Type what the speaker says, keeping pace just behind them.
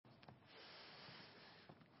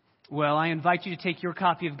Well, I invite you to take your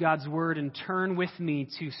copy of God's Word and turn with me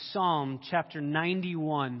to Psalm chapter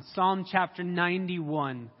 91. Psalm chapter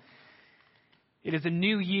 91. It is a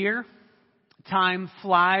new year. Time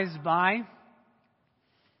flies by.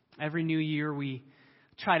 Every new year we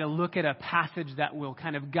try to look at a passage that will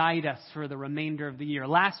kind of guide us for the remainder of the year.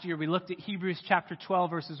 Last year we looked at Hebrews chapter 12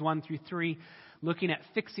 verses 1 through 3. Looking at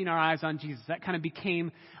fixing our eyes on Jesus. That kind of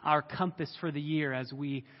became our compass for the year as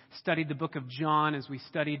we studied the book of John, as we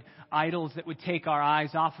studied idols that would take our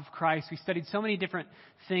eyes off of Christ. We studied so many different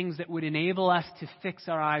things that would enable us to fix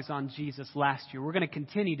our eyes on Jesus last year. We're going to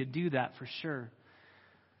continue to do that for sure.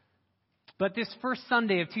 But this first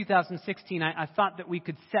Sunday of 2016, I thought that we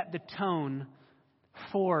could set the tone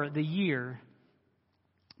for the year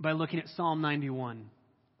by looking at Psalm 91.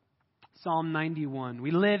 Psalm 91.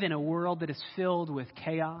 We live in a world that is filled with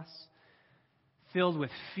chaos, filled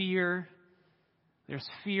with fear. There's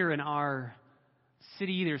fear in our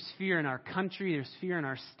city. There's fear in our country. There's fear in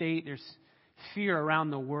our state. There's fear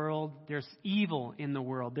around the world. There's evil in the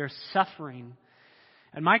world. There's suffering.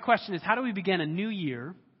 And my question is, how do we begin a new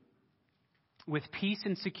year with peace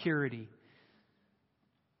and security?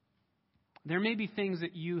 There may be things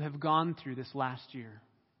that you have gone through this last year.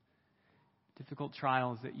 Difficult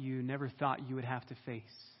trials that you never thought you would have to face.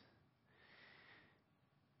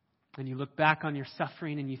 And you look back on your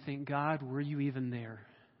suffering and you think, God, were you even there?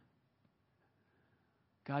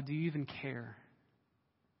 God, do you even care?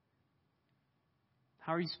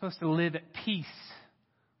 How are you supposed to live at peace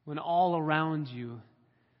when all around you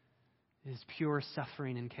is pure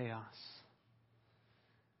suffering and chaos?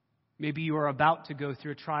 Maybe you are about to go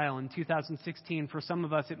through a trial. In 2016, for some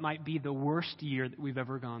of us, it might be the worst year that we've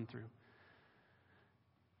ever gone through.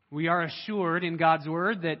 We are assured in God's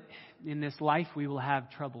Word that in this life we will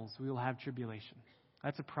have troubles. We will have tribulation.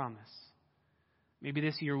 That's a promise. Maybe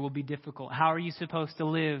this year will be difficult. How are you supposed to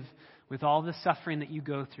live with all the suffering that you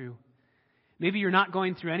go through? Maybe you're not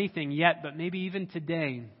going through anything yet, but maybe even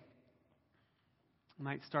today you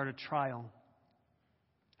might start a trial.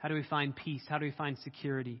 How do we find peace? How do we find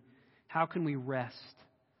security? How can we rest?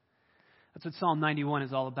 That's what Psalm 91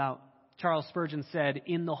 is all about. Charles Spurgeon said,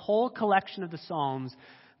 "In the whole collection of the Psalms,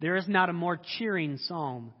 there is not a more cheering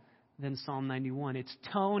psalm than Psalm 91. Its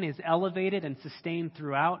tone is elevated and sustained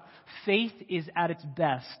throughout. Faith is at its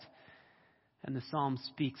best, and the psalm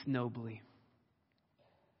speaks nobly."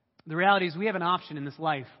 The reality is we have an option in this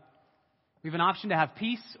life. We have an option to have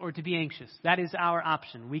peace or to be anxious. That is our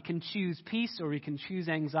option. We can choose peace or we can choose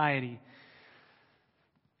anxiety.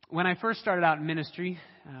 When I first started out in ministry,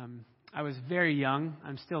 I was very young.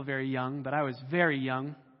 I'm still very young, but I was very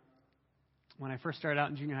young. When I first started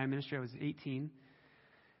out in junior high ministry, I was 18.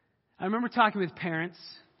 I remember talking with parents.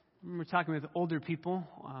 I remember talking with older people.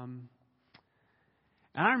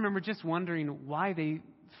 And I remember just wondering why they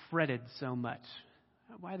fretted so much.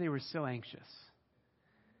 Why they were so anxious.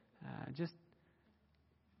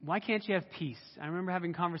 Why can't you have peace? I remember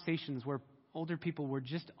having conversations where older people were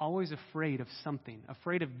just always afraid of something.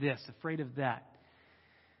 Afraid of this, afraid of that.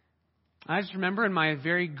 I just remember in my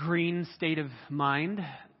very green state of mind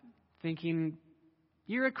thinking,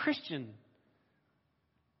 you're a Christian.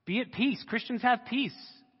 Be at peace. Christians have peace.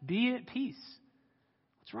 Be at peace.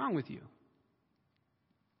 What's wrong with you?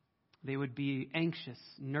 They would be anxious,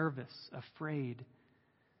 nervous, afraid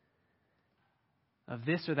of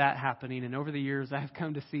this or that happening. And over the years, I've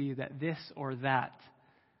come to see that this or that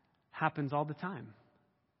happens all the time.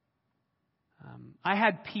 I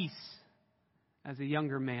had peace as a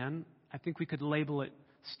younger man. I think we could label it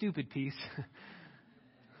stupid peace.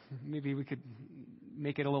 Maybe we could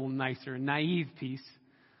make it a little nicer, naive peace.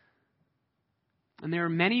 And there are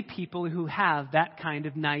many people who have that kind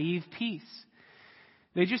of naive peace.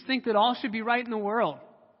 They just think that all should be right in the world.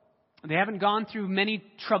 They haven't gone through many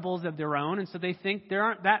troubles of their own, and so they think there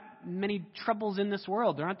aren't that many troubles in this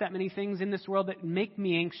world. There aren't that many things in this world that make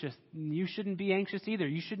me anxious. You shouldn't be anxious either.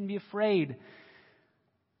 You shouldn't be afraid.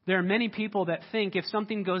 There are many people that think if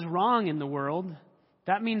something goes wrong in the world,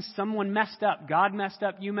 that means someone messed up. God messed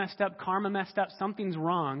up, you messed up, karma messed up, something's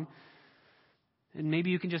wrong. And maybe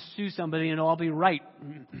you can just sue somebody and it'll all be right.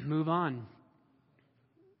 Move on.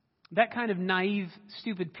 That kind of naive,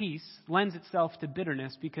 stupid peace lends itself to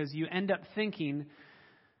bitterness because you end up thinking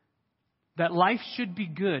that life should be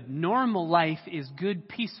good. Normal life is good,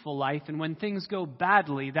 peaceful life. And when things go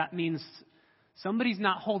badly, that means somebody's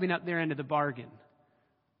not holding up their end of the bargain.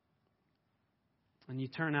 And you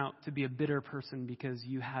turn out to be a bitter person because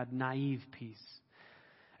you had naive peace.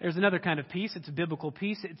 There's another kind of peace. It's a biblical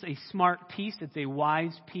peace. It's a smart peace. It's a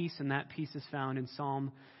wise peace. And that peace is found in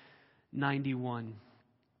Psalm 91.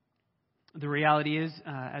 The reality is,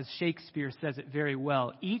 as Shakespeare says it very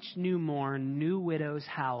well, each new morn, new widows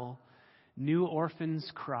howl, new orphans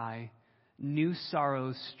cry, new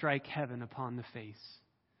sorrows strike heaven upon the face.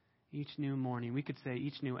 Each new morning, we could say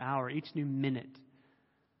each new hour, each new minute,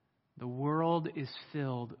 the world is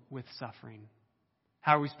filled with suffering.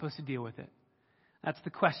 How are we supposed to deal with it? That's the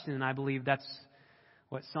question, and I believe that's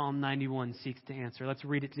what Psalm 91 seeks to answer. Let's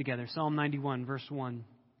read it together. Psalm 91, verse 1.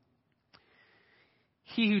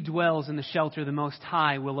 He who dwells in the shelter of the Most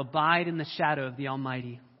High will abide in the shadow of the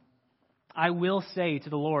Almighty. I will say to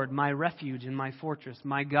the Lord, my refuge and my fortress,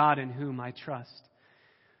 my God in whom I trust.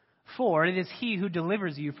 For it is He who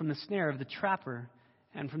delivers you from the snare of the trapper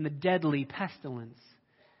and from the deadly pestilence.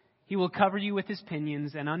 He will cover you with His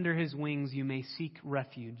pinions, and under His wings you may seek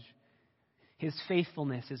refuge. His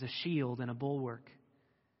faithfulness is a shield and a bulwark.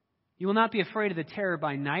 You will not be afraid of the terror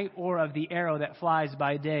by night, or of the arrow that flies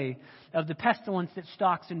by day, of the pestilence that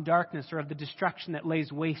stalks in darkness, or of the destruction that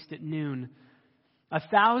lays waste at noon.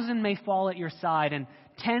 1,000 may fall at your side, and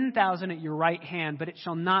 10,000 at your right hand, but it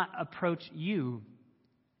shall not approach you.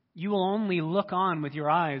 You will only look on with your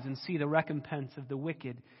eyes and see the recompense of the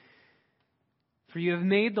wicked. For you have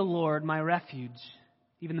made the Lord my refuge,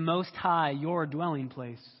 even the Most High your dwelling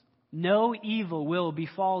place. No evil will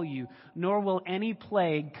befall you, nor will any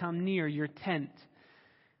plague come near your tent.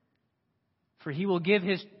 For He will give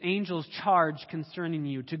His angels charge concerning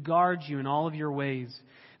you, to guard you in all of your ways.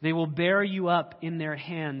 They will bear you up in their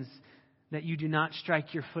hands, that you do not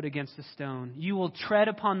strike your foot against a stone. You will tread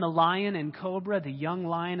upon the lion and cobra, the young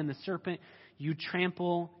lion and the serpent. You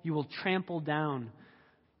will trample down.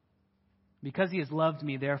 Because He has loved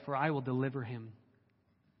me, therefore I will deliver Him.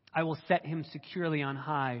 I will set Him securely on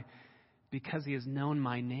high, because He has known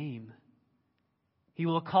my name. He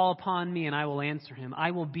will call upon me, and I will answer him.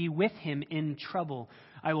 I will be with him in trouble.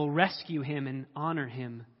 I will rescue him and honor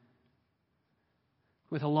him.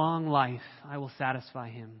 With a long life, I will satisfy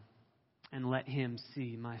him and let him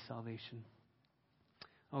see my salvation.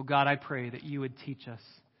 Oh God, I pray that you would teach us.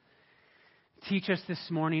 Teach us this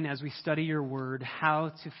morning as we study your word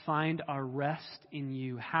how to find our rest in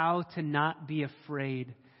you, how to not be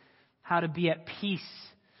afraid, how to be at peace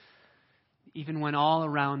even when all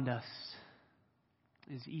around us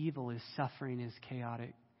is evil, is suffering, is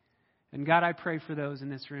chaotic. And God, I pray for those in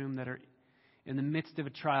this room that are in the midst of a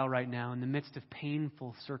trial right now, in the midst of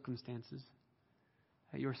painful circumstances,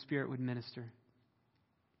 that your Spirit would minister.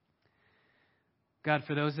 God,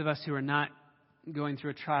 for those of us who are not going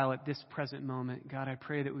through a trial at this present moment, God, I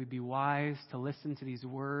pray that we'd be wise to listen to these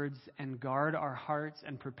words and guard our hearts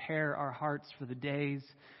and prepare our hearts for the days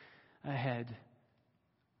ahead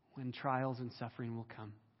when trials and suffering will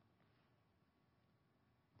come.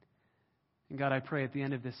 And God, I pray at the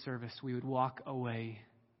end of this service we would walk away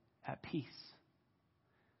at peace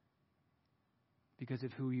because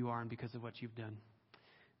of who you are and because of what you've done.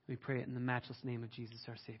 We pray it in the matchless name of Jesus,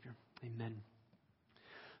 our Savior. Amen.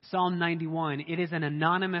 Psalm 91. It is an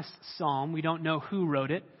anonymous psalm. We don't know who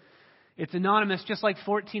wrote it. It's anonymous, just like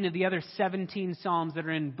 14 of the other 17 psalms that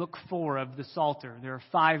are in Book 4 of the Psalter. There are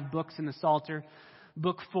 5 books in the Psalter.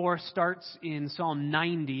 Book 4 starts in Psalm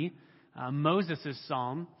 90, Moses'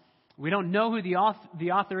 psalm. We don't know who the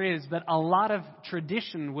author is, but a lot of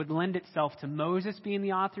tradition would lend itself to Moses being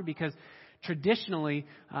the author, because traditionally,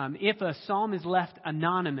 if a psalm is left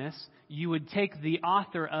anonymous, you would take the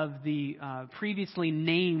author of the previously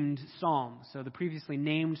named psalm. So the previously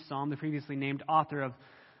named psalm, the previously named author of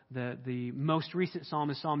the most recent psalm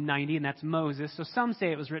is Psalm 90, and that's Moses. So some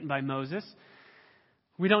say it was written by Moses.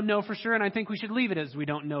 We don't know for sure, and I think we should leave it as we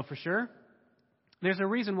don't know for sure. There's a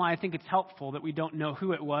reason why I think it's helpful that we don't know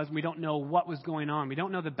who it was. We don't know what was going on. We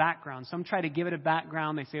don't know the background. Some try to give it a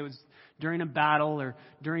background. They say it was during a battle or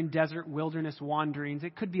during desert wilderness wanderings.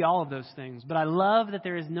 It could be all of those things. But I love that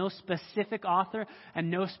there is no specific author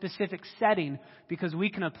and no specific setting, because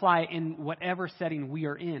we can apply it in whatever setting we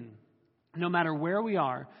are in. No matter where we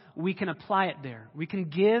are, we can apply it there. We can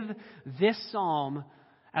give this psalm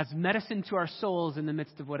as medicine to our souls in the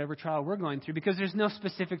midst of whatever trial we're going through, because there's no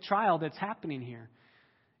specific trial that's happening here.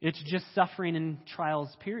 It's just suffering and trials,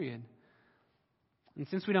 period. And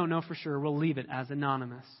since we don't know for sure, we'll leave it as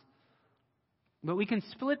anonymous. But we can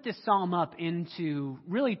split this psalm up into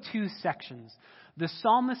really 2 sections. The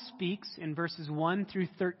psalmist speaks in verses 1 through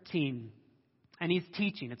 13, and he's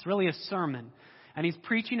teaching. It's really a sermon. And he's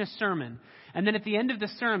preaching a sermon. And then at the end of the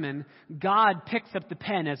sermon, God picks up the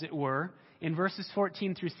pen, as it were, in verses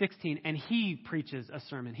 14 through 16, and he preaches a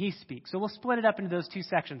sermon. He speaks. So we'll split it up into those 2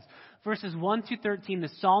 sections. Verses 1 through 13, the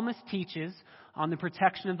psalmist teaches on the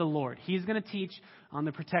protection of the Lord. He's going to teach on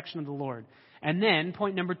the protection of the Lord. And then,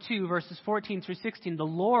 point number 2, verses 14 through 16, the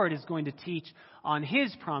Lord is going to teach on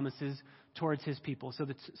His promises towards His people. So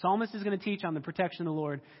the psalmist is going to teach on the protection of the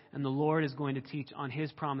Lord, and the Lord is going to teach on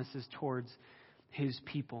His promises towards His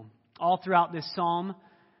people. All throughout this psalm,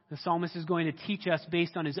 the psalmist is going to teach us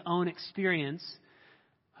based on his own experience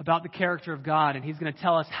about the character of God, and he's going to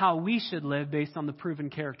tell us how we should live based on the proven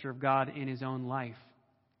character of God in his own life.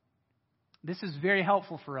 This is very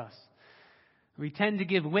helpful for us. We tend to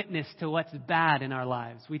give witness to what's bad in our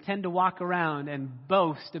lives. We tend to walk around and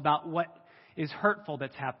boast about what is hurtful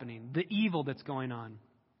that's happening, the evil that's going on.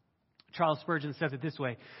 Charles Spurgeon says it this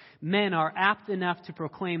way: men are apt enough to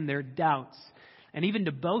proclaim their doubts and even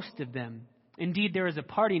to boast of them. Indeed, there is a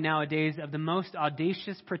party nowadays of the most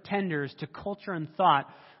audacious pretenders to culture and thought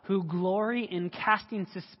who glory in casting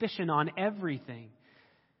suspicion on everything.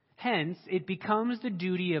 Hence, it becomes the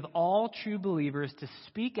duty of all true believers to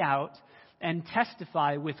speak out and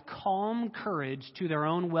testify with calm courage to their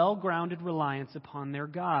own well-grounded reliance upon their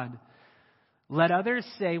God. Let others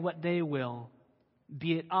say what they will,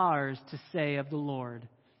 be it ours to say of the Lord,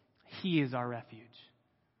 He is our refuge.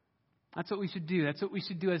 That's what we should do. That's what we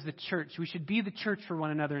should do as the church. We should be the church for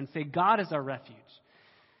one another and say, God is our refuge.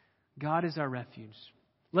 God is our refuge.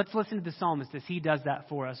 Let's listen to the psalmist as he does that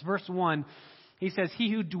for us. Verse 1, he says,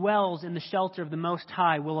 He who dwells in the shelter of the Most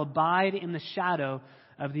High will abide in the shadow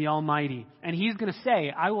of the Almighty. And he's going to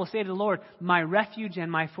say, I will say to the Lord, my refuge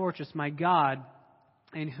and my fortress, my God,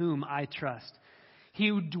 in whom I trust. He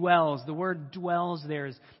who dwells, the word dwells there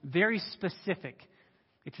is very specific.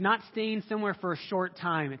 It's not staying somewhere for a short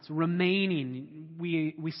time. It's remaining.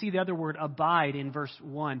 We see the other word abide in verse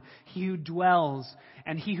 1. He who dwells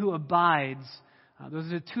and he who abides.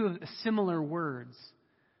 Those are two similar words.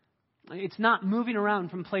 It's not moving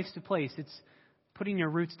around from place to place. It's putting your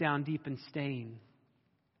roots down deep and staying.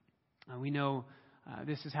 We know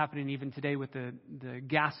this is happening even today with the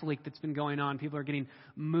gas leak that's been going on. People are getting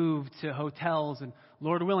moved to hotels, and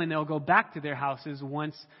Lord willing, they'll go back to their houses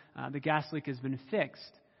once the gas leak has been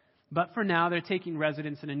fixed. But for now, they're taking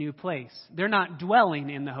residence in a new place. They're not dwelling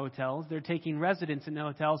in the hotels. They're taking residence in the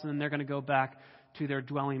hotels, and then they're going to go back to their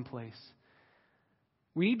dwelling place.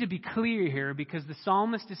 We need to be clear here, because the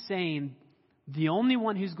psalmist is saying the only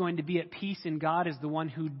one who's going to be at peace in God is the one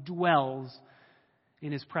who dwells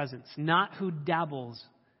in His presence, not who dabbles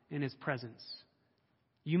in His presence.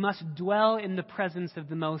 You must dwell in the presence of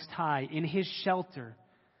the Most High, in His shelter.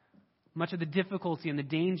 Much of the difficulty and the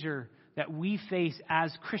danger that we face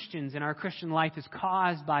as Christians in our Christian life is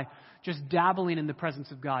caused by just dabbling in the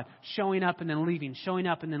presence of God, showing up and then leaving, showing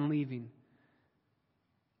up and then leaving.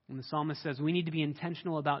 And the psalmist says we need to be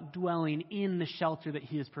intentional about dwelling in the shelter that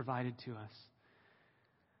He has provided to us.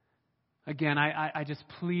 Again, I just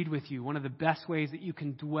plead with you, one of the best ways that you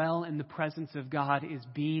can dwell in the presence of God is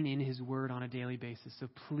being in His Word on a daily basis. So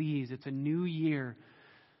please, it's a new year.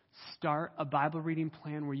 Start a Bible reading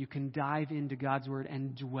plan where you can dive into God's Word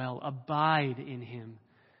and dwell, abide in Him,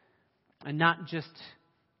 and not just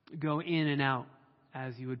go in and out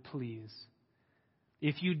as you would please.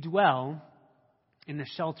 If you dwell in the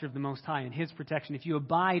shelter of the Most High, in His protection, if you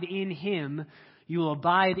abide in Him, you will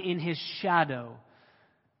abide in His shadow.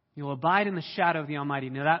 You'll abide in the shadow of the Almighty.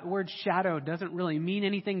 Now, that word shadow doesn't really mean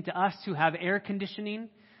anything to us who have air conditioning,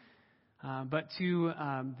 but to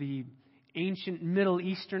the ancient Middle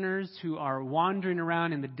Easterners who are wandering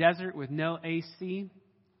around in the desert with no AC,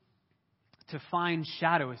 to find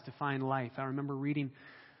shadow is to find life. I remember reading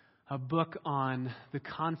a book on the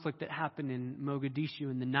conflict that happened in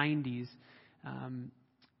Mogadishu in the 90s,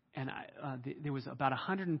 there was about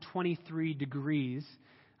 123 degrees.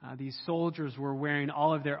 These soldiers were wearing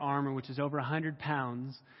all of their armor, which is over 100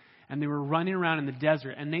 pounds, and they were running around in the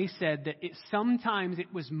desert. And they said that sometimes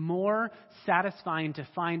it was more satisfying to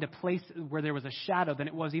find a place where there was a shadow than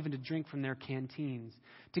it was even to drink from their canteens.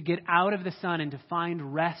 To get out of the sun and to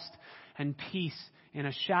find rest and peace in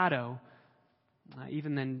a shadow,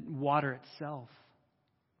 even than water itself.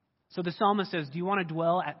 So the psalmist says, do you want to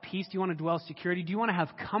dwell at peace? Do you want to dwell security? Do you want to have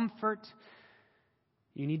comfort?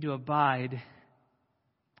 You need to abide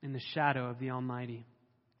in the shadow of the Almighty.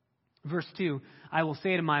 Verse 2, I will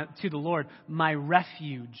say to the Lord, my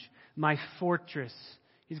refuge, my fortress.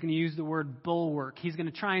 He's going to use the word bulwark. He's going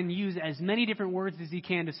to try and use as many different words as he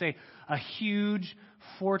can to say a huge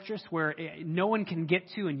fortress where no one can get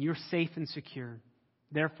to and you're safe and secure.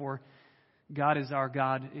 Therefore, God is our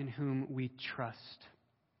God in whom we trust.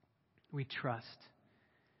 We trust.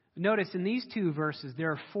 Notice in these two verses,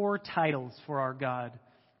 there are 4 titles for our God.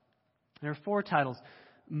 There are 4 titles.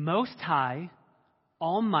 Most High,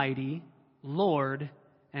 Almighty, Lord,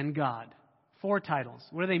 and God. 4 titles.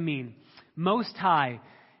 What do they mean? Most High.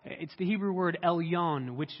 It's the Hebrew word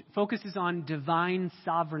Elyon, which focuses on divine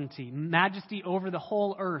sovereignty, majesty over the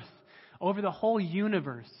whole earth, over the whole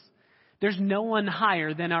universe. There's no one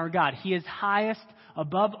higher than our God. He is highest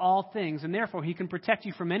above all things, and therefore He can protect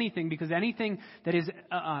you from anything, because anything that is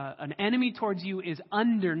an enemy towards you is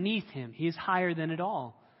underneath Him. He is higher than it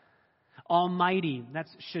all. Almighty, that's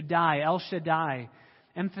Shaddai, El Shaddai,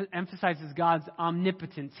 emphasizes God's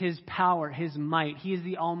omnipotence, His power, His might. He is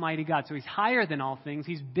the Almighty God. So He's higher than all things.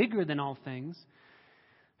 He's bigger than all things.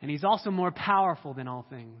 And He's also more powerful than all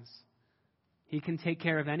things. He can take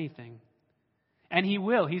care of anything. And He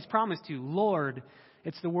will. He's promised to. Lord,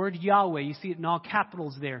 it's the word Yahweh. You see it in all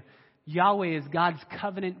capitals there. Yahweh is God's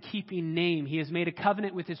covenant-keeping name. He has made a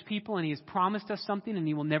covenant with His people, and He has promised us something, and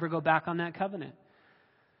He will never go back on that covenant.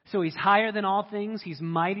 So He's higher than all things, He's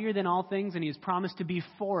mightier than all things, and He has promised to be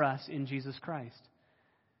for us in Jesus Christ.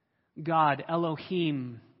 God,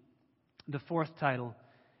 Elohim, the 4th title,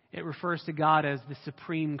 it refers to God as the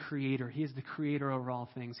supreme creator. He is the creator over all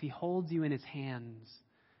things. He holds you in His hands.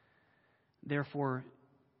 Therefore,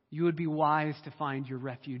 you would be wise to find your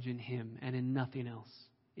refuge in Him and in nothing else,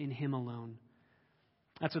 in Him alone.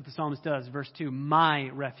 That's what the psalmist does. Verse 2, my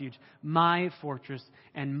refuge, my fortress,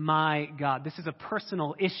 and my God. This is a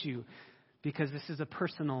personal issue because this is a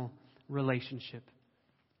personal relationship.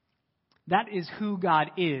 That is who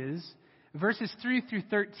God is. Verses 3 through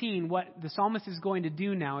 13, what the psalmist is going to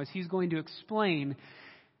do now is he's going to explain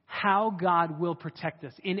how God will protect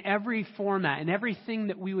us. In every format, in everything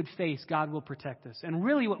that we would face, God will protect us. And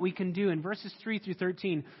really what we can do in verses 3 through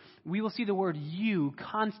 13, we will see the word you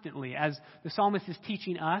constantly. As the psalmist is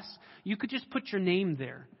teaching us, you could just put your name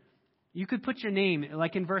there. You could put your name,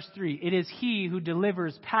 like in verse 3. It is He who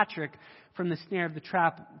delivers Patrick from the snare of the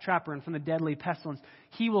trapper and from the deadly pestilence.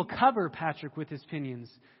 He will cover Patrick with His pinions.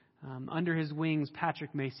 Under His wings,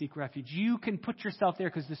 Patrick may seek refuge. You can put yourself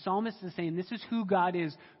there because the psalmist is saying this is who God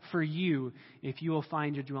is for you if you will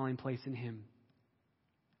find your dwelling place in Him.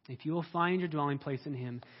 If you will find your dwelling place in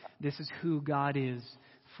Him, this is who God is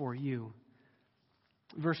for you.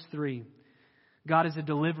 Verse 3, God is a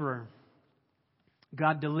deliverer.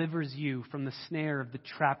 God delivers you from the snare of the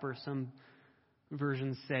trapper. Some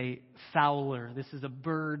versions say fowler. This is a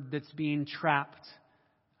bird that's being trapped.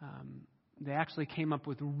 They actually came up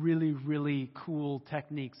with really, really cool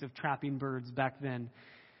techniques of trapping birds back then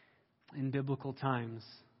in biblical times.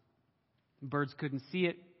 Birds couldn't see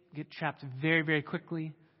it, get trapped very, very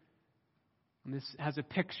quickly. And this has a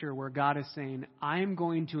picture where God is saying, I am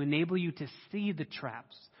going to enable you to see the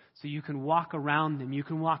traps so you can walk around them, you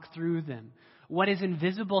can walk through them. What is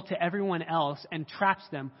invisible to everyone else and traps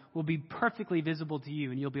them will be perfectly visible to you,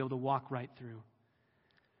 and you'll be able to walk right through.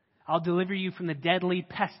 I'll deliver you from the deadly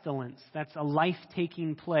pestilence. That's a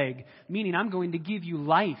life-taking plague, meaning I'm going to give you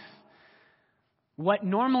life. What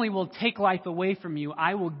normally will take life away from you,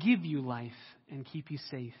 I will give you life and keep you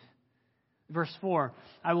safe. Verse 4,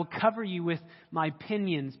 I will cover you with my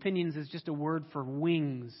pinions. Pinions is just a word for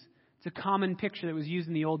wings. It's a common picture that was used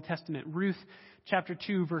in the Old Testament. Ruth chapter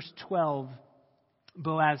 2, verse 12.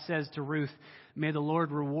 Boaz says to Ruth, may the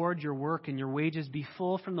Lord reward your work and your wages be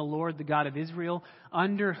full from the Lord, the God of Israel,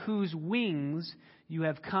 under whose wings you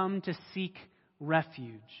have come to seek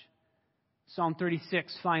refuge. Psalm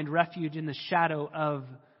 36, find refuge in the shadow of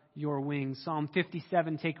your wings. Psalm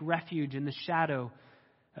 57, take refuge in the shadow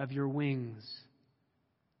of your wings.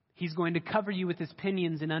 He's going to cover you with His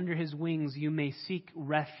pinions, and under His wings you may seek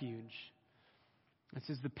refuge. This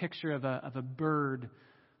is the picture of a bird,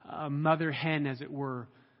 a mother hen, as it were,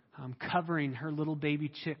 covering her little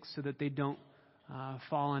baby chicks so that they don't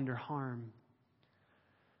fall under harm.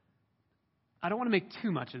 I don't want to make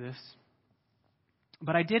too much of this,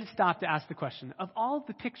 but I did stop to ask the question, of all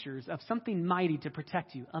the pictures of something mighty to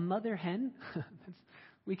protect you, a mother hen?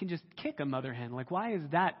 We can just kick a mother hen. Like, why is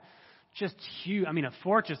that just huge? I mean, a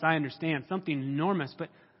fortress, I understand, something enormous, but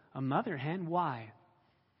a mother hen, why?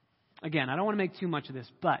 Again, I don't want to make too much of this,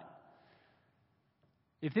 but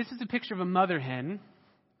if this is a picture of a mother hen,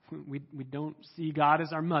 we don't see God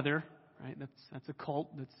as our mother, right? That's a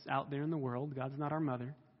cult that's out there in the world. God's not our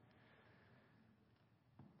mother.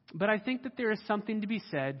 But I think that there is something to be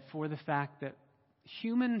said for the fact that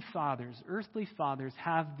human fathers, earthly fathers,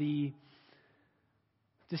 have the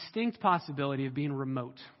distinct possibility of being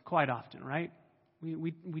remote quite often, right?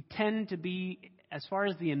 We tend to be, as far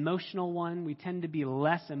as the emotional one, we tend to be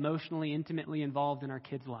less emotionally, intimately involved in our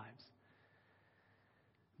kids' lives.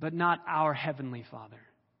 But not our Heavenly Father.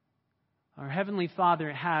 Our Heavenly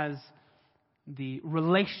Father has the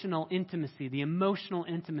relational intimacy, the emotional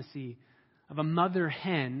intimacy of a mother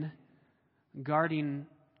hen guarding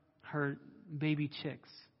her baby chicks.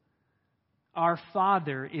 Our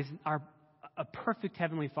Father is a perfect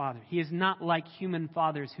Heavenly Father. He is not like human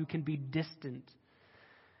fathers who can be distant.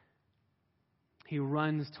 He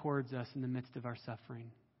runs towards us in the midst of our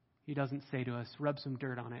suffering. He doesn't say to us, rub some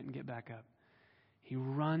dirt on it and get back up. He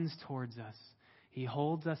runs towards us. He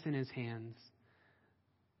holds us in His hands.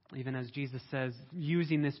 Even as Jesus says,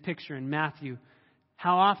 using this picture in Matthew,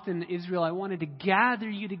 how often, Israel, I wanted to gather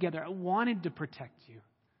you together. I wanted to protect you.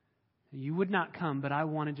 You would not come, but I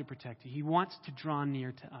wanted to protect you. He wants to draw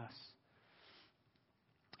near to us.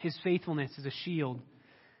 His faithfulness is a shield,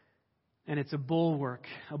 and it's a bulwark.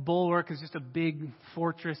 A bulwark is just a big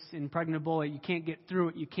fortress, impregnable. You can't get through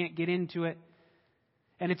it. You can't get into it.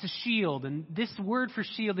 And it's a shield. And this word for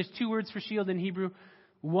shield, there's two words for shield in Hebrew.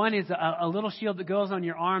 One is a little shield that goes on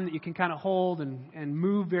your arm that you can kind of hold and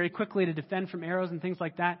move very quickly to defend from arrows and things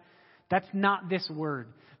like that. That's not this word.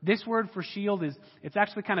 This word for shield it's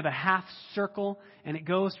actually kind of a half circle, and it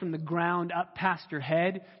goes from the ground up past your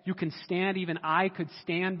head. You can stand, even I could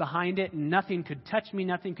stand behind it, and nothing could touch me,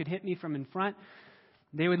 nothing could hit me from in front.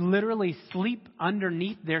 They would literally sleep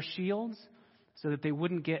underneath their shields so that they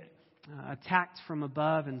wouldn't get attacked from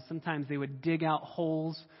above, and sometimes they would dig out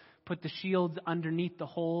holes, put the shields underneath the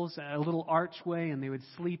holes, a little archway, and they would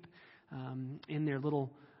sleep in their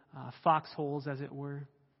little foxholes, as it were.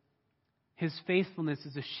 His faithfulness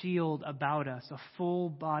is a shield about us, a full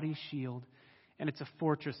body shield, and it's a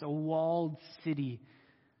fortress, a walled city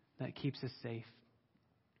that keeps us safe.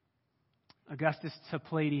 Augustus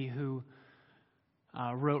Toplady, who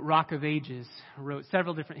wrote Rock of Ages, wrote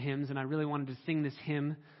several different hymns, and I really wanted to sing this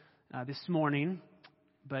hymn this morning,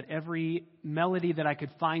 but every melody that I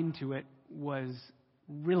could find to it was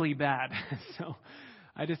really bad. So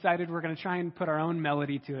I decided we're going to try and put our own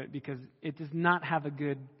melody to it because it does not have a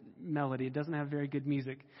good melody. It doesn't have very good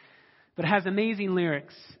music, but it has amazing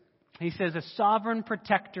lyrics. He says, a sovereign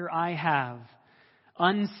protector I have,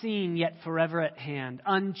 unseen yet forever at hand,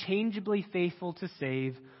 unchangeably faithful to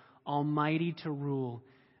save, almighty to rule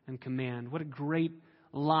and command. What a great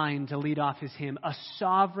line to lead off his hymn. A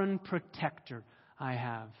sovereign protector I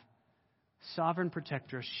have. Sovereign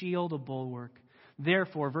protector, a shield, a bulwark.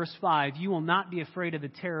 Therefore, verse 5, you will not be afraid of the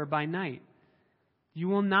terror by night. You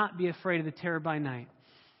will not be afraid of the terror by night.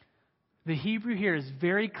 The Hebrew here is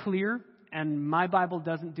very clear, and my Bible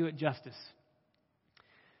doesn't do it justice.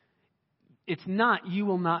 It's not, you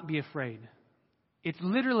will not be afraid. It's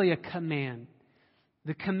literally a command.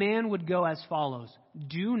 The command would go as follows.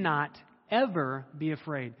 Do not ever be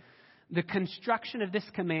afraid. The construction of this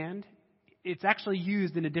command, it's actually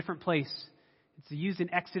used in a different place. It's used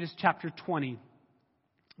in Exodus chapter 20.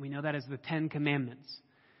 We know that as the 10 Commandments.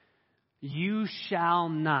 You shall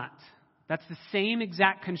not. That's the same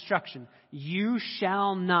exact construction. You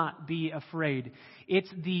shall not be afraid. It's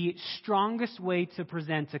the strongest way to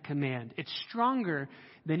present a command. It's stronger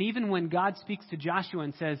than even when God speaks to Joshua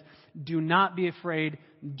and says, do not be afraid,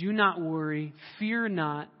 do not worry, fear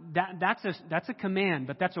not. That's a command,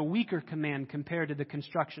 but that's a weaker command compared to the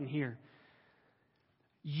construction here.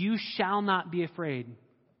 You shall not be afraid.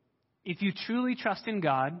 If you truly trust in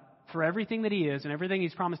God for everything that He is and everything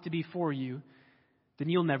He's promised to be for you, then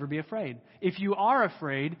you'll never be afraid. If you are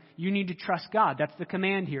afraid, you need to trust God. That's the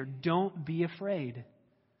command here. Don't be afraid.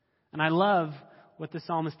 And I love what the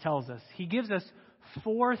psalmist tells us. He gives us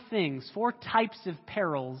 4 things, 4 types of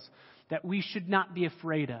perils that we should not be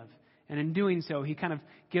afraid of. And in doing so, he kind of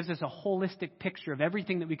gives us a holistic picture of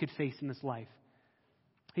everything that we could face in this life.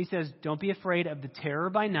 He says, don't be afraid of the terror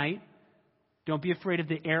by night. Don't be afraid of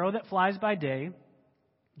the arrow that flies by day.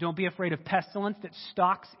 Don't be afraid of pestilence that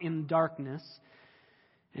stalks in darkness.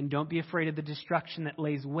 And don't be afraid of the destruction that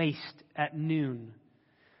lays waste at noon.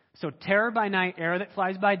 So terror by night, arrow that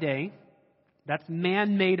flies by day. That's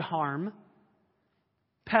man-made harm.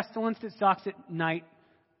 Pestilence that stalks at night,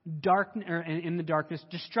 in the darkness.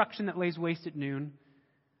 Destruction that lays waste at noon.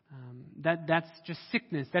 That's just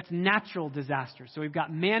sickness. That's natural disaster. So we've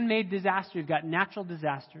got man-made disaster. We've got natural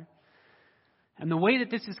disaster. And the way that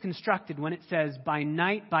this is constructed, when it says by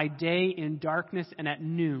night, by day, in darkness, and at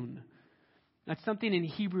noon, that's something in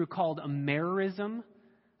Hebrew called a merism.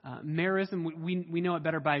 Merism, we know it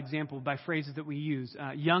better by example, by phrases that we use.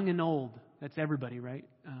 Young and old, that's everybody, right?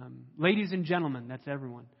 Ladies and gentlemen, that's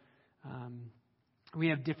everyone. We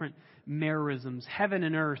have different merisms, heaven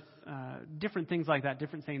and earth, different things like that,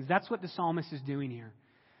 different sayings. That's what the psalmist is doing here.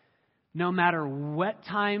 No matter what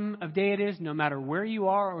time of day it is, no matter where you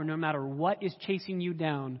are, or no matter what is chasing you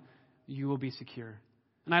down, you will be secure.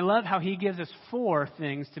 And I love how he gives us 4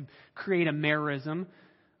 things to create a merism.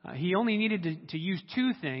 He only needed to use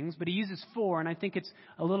 2 things, but he uses 4, and I think it's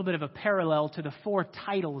a little bit of a parallel to the 4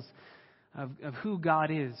 titles of who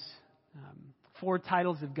God is. 4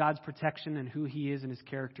 titles of God's protection and who He is and His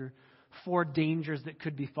character. 4 dangers that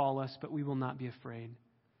could befall us, but we will not be afraid.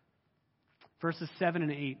 Verses 7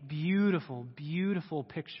 and 8, beautiful, beautiful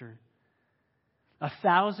picture.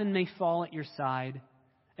 1,000 may fall at your side,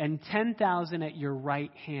 and 10,000 at your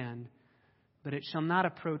right hand, but it shall not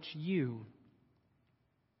approach you.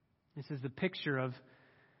 This is the picture of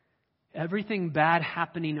everything bad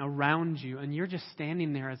happening around you, and you're just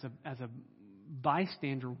standing there as a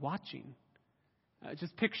bystander watching.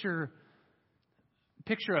 Just picture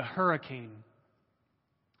a hurricane.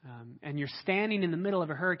 And you're standing in the middle of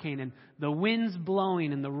a hurricane, and the wind's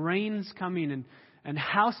blowing, and the rain's coming, and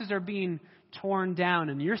houses are being torn down,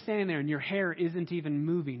 and you're standing there, and your hair isn't even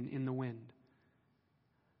moving in the wind.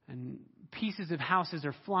 And pieces of houses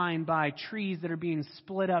are flying by, trees that are being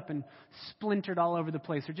split up and splintered all over the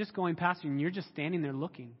place are just going past you, and you're just standing there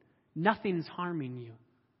looking. Nothing's harming you.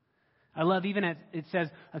 I love even as it says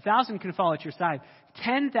 1,000 can fall at your side.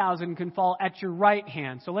 10,000 can fall at your right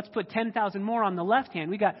hand. So let's put 10,000 more on the left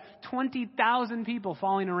hand. We got 20,000 people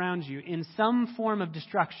falling around you in some form of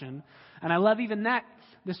destruction. And I love even that.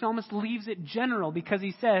 The psalmist leaves it general because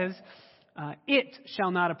he says, it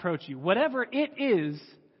shall not approach you. Whatever it is,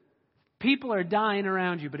 people are dying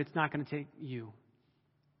around you, but it's not going to take you.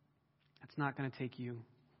 It's not going to take you.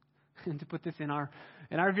 And to put this in our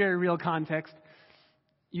very real context,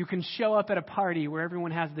 you can show up at a party where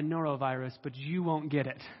everyone has the norovirus, but you won't get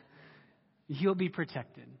it. You'll be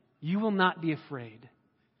protected. You will not be afraid.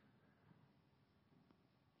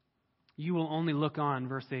 You will only look on,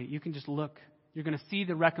 verse 8. You can just look. You're going to see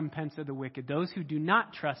the recompense of the wicked. Those who do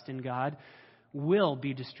not trust in God will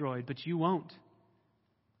be destroyed, but you won't.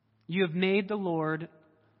 You have made the Lord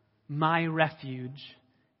my refuge,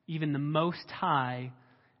 even the Most High,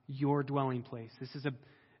 your dwelling place. This is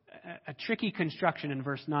a tricky construction in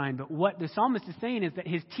verse 9, but what the psalmist is saying is that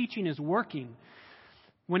his teaching is working.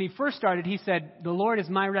 When he first started, he said, the Lord is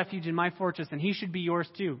my refuge and my fortress, and He should be yours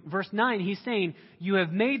too. Verse 9, he's saying, you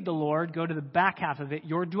have made the Lord, go to the back half of it,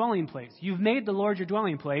 your dwelling place. You've made the Lord your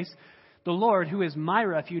dwelling place. The Lord, who is my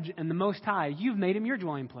refuge and the Most High, you've made Him your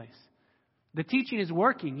dwelling place. The teaching is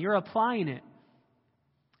working. You're applying it.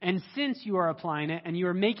 And since you are applying it and you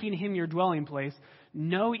are making Him your dwelling place,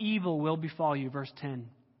 no evil will befall you. Verse 10.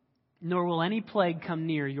 Nor will any plague come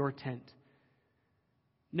near your tent.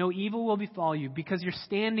 No evil will befall you because you're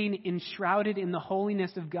standing enshrouded in the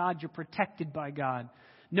holiness of God. You're protected by God.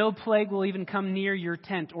 No plague will even come near your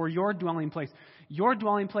tent or your dwelling place. Your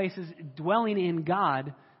dwelling place is dwelling in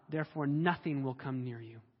God. Therefore, nothing will come near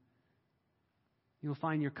you. You'll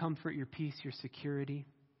find your comfort, your peace, your security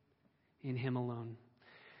in Him alone.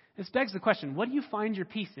 This begs the question, what do you find your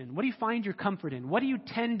peace in? What do you find your comfort in? What do you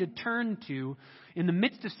tend to turn to in the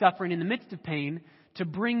midst of suffering, in the midst of pain, to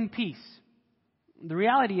bring peace? The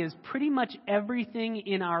reality is pretty much everything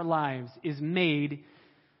in our lives is made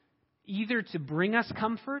either to bring us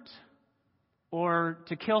comfort or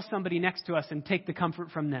to kill somebody next to us and take the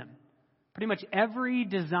comfort from them. Pretty much every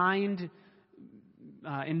designed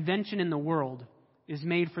invention in the world is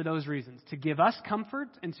made for those reasons. To give us comfort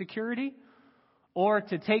and security, or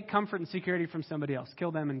to take comfort and security from somebody else.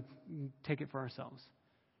 Kill them and take it for ourselves.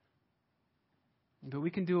 But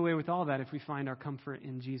we can do away with all that if we find our comfort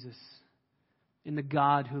in Jesus, in the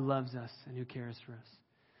God who loves us and who cares for us.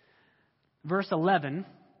 Verse 11,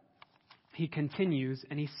 he continues,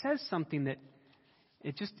 and he says something that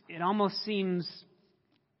it almost seems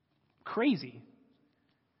crazy.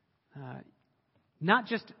 Not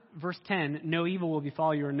just verse 10, no evil will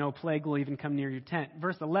befall you or no plague will even come near your tent.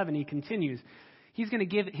 Verse 11, he continues. He's going to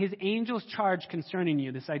give His angels charge concerning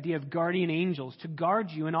you, this idea of guardian angels, to guard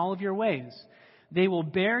you in all of your ways. They will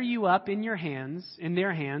bear you up in their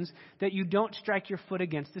hands, that you don't strike your foot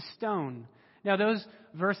against a stone. Now, those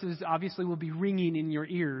verses obviously will be ringing in your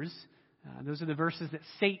ears. Those are the verses that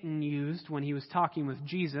Satan used when he was talking with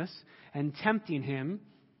Jesus and tempting Him.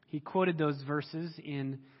 He quoted those verses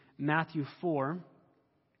in Matthew 4.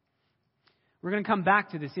 We're going to come back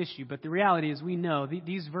to this issue, but the reality is we know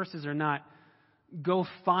these verses are not go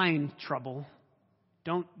find trouble.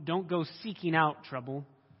 Don't go seeking out trouble.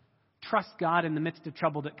 Trust God in the midst of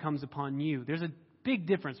trouble that comes upon you. There's a big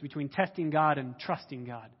difference between testing God and trusting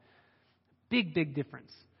God. Big, big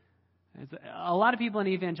difference. A lot of people in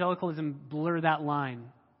evangelicalism blur that line.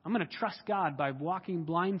 I'm going to trust God by walking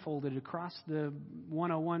blindfolded across the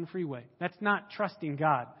 101 freeway. That's not trusting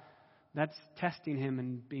God. That's testing Him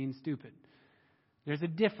and being stupid. There's a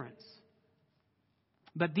difference.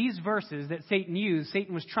 But these verses that Satan used,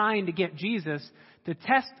 Satan was trying to get Jesus to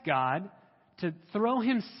test God, to throw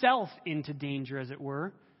Himself into danger, as it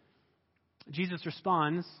were. Jesus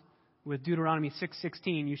responds with Deuteronomy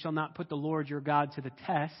 6:16, you shall not put the Lord your God to the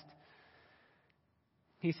test.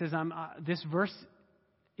 He says, this verse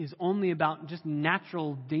is only about just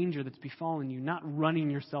natural danger that's befallen you, not running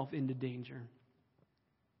yourself into danger.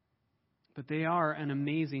 But they are an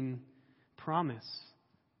amazing promise.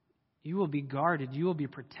 You will be guarded. You will be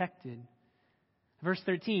protected. Verse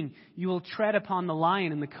 13, you will tread upon the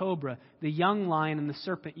lion and the cobra, the young lion and the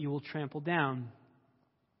serpent you will trample down.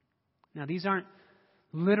 Now, these aren't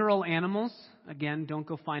literal animals. Again, don't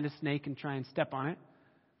go find a snake and try and step on it.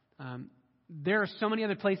 There are so many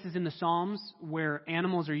other places in the Psalms where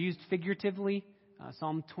animals are used figuratively.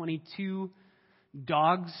 Psalm 22,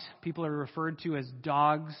 dogs, people are referred to as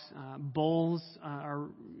dogs. Bulls are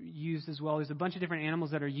used as well. There's a bunch of different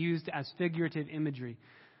animals that are used as figurative imagery.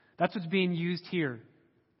 That's what's being used here.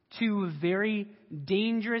 Two very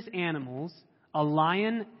dangerous animals, a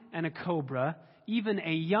lion and a cobra, even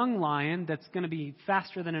a young lion that's going to be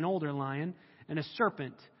faster than an older lion, and a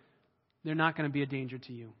serpent. They're not going to be a danger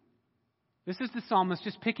to you. This is the psalmist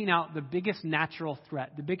just picking out the biggest natural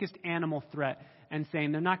threat, the biggest animal threat, and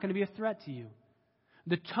saying they're not going to be a threat to you.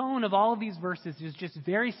 The tone of all of these verses is just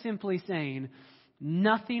very simply saying,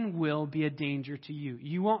 nothing will be a danger to you.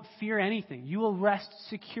 You won't fear anything. You will rest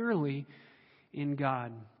securely in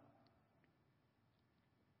God.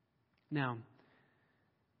 Now,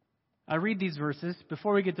 I read these verses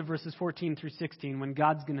before we get to verses 14 through 16, when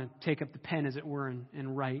God's going to take up the pen, as it were,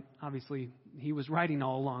 and write. Obviously, he was writing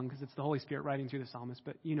all along because it's the Holy Spirit writing through the psalmist,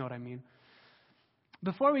 but you know what I mean.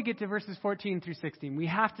 Before we get to verses 14 through 16, we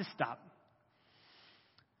have to stop.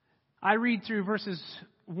 I read through verses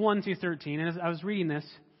 1 through 13, and as I was reading this,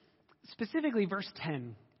 specifically verse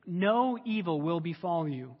 10, no evil will befall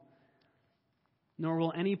you, nor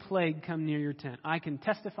will any plague come near your tent. I can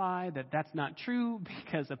testify that that's not true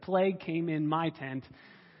because a plague came in my tent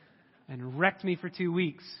and wrecked me for 2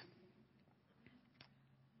 weeks.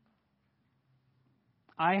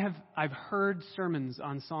 I've heard sermons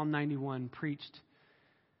on Psalm 91 preached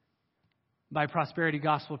by prosperity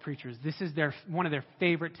gospel preachers. This is one of their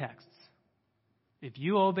favorite texts. If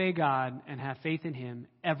you obey God and have faith in Him,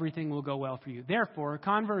 everything will go well for you. Therefore,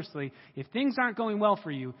 conversely, if things aren't going well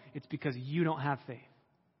for you, it's because you don't have faith.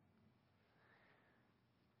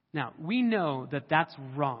 Now, we know that that's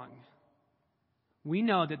wrong. We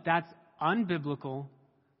know that that's unbiblical,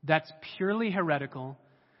 that's purely heretical,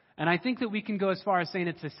 and I think that we can go as far as saying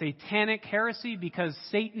it's a satanic heresy because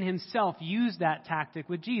Satan himself used that tactic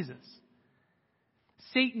with Jesus.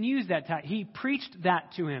 Satan used that tactic. He preached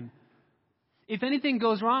that to him. If anything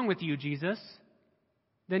goes wrong with you, Jesus,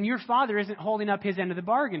 then your Father isn't holding up His end of the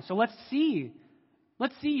bargain. So let's see.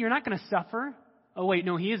 Let's see. You're not going to suffer. Oh, wait,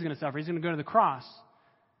 no, He is going to suffer. He's going to go to the cross.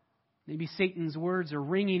 Maybe Satan's words are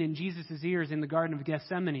ringing in Jesus' ears in the Garden of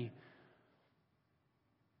Gethsemane.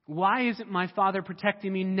 Why isn't my Father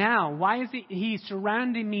protecting me now? Why isn't He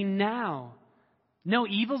surrounding me now? No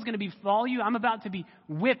evil's going to befall you. I'm about to be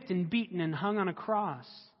whipped and beaten and hung on a cross.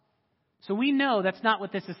 So we know that's not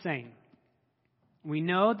what this is saying. We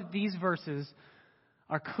know that these verses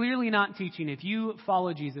are clearly not teaching if you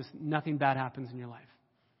follow Jesus, nothing bad happens in your life.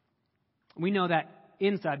 We know that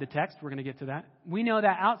inside the text, we're going to get to that. We know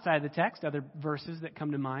that outside the text, other verses that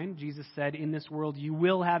come to mind, Jesus said, in this world you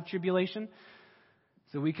will have tribulation.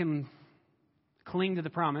 So we can cling to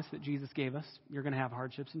the promise that Jesus gave us. You're going to have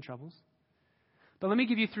hardships and troubles. But let me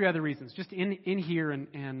give you 3 other reasons, just in here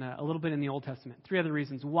and a little bit in the Old Testament. 3 other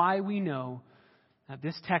reasons why we know that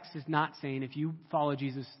this text is not saying if you follow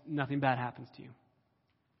Jesus, nothing bad happens to you.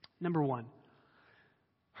 Number 1,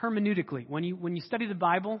 hermeneutically, when you study the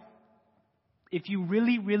Bible, if you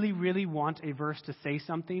really, really, really want a verse to say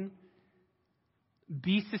something,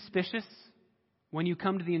 be suspicious when you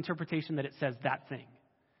come to the interpretation that it says that thing.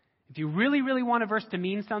 If you really, really want a verse to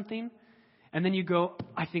mean something, and then you go,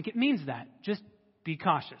 I think it means that, just be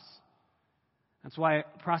cautious. That's why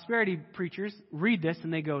prosperity preachers read this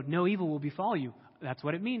and they go, no evil will befall you. That's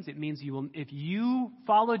what it means. It means you will, if you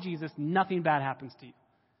follow Jesus, nothing bad happens to you.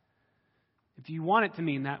 If you want it to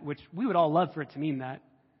mean that, which we would all love for it to mean that,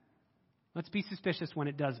 let's be suspicious when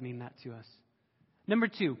it does mean that to us. Number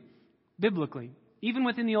 2, biblically, even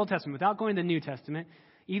within the Old Testament, without going to the New Testament,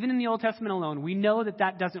 even in the Old Testament alone, we know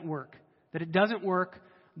that doesn't work. That it doesn't work,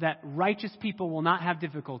 that righteous people will not have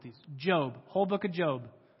difficulties. Job, whole book of Job,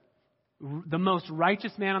 the most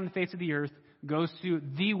righteous man on the face of the earth goes through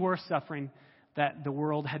the worst suffering that the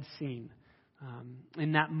world had seen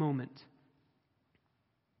in that moment.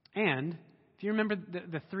 And if you remember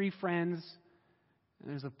the 3 friends,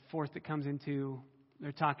 there's a 4th that comes into,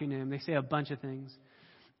 they're talking to him, they say a bunch of things.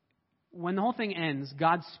 When the whole thing ends,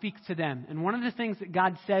 God speaks to them. And one of the things that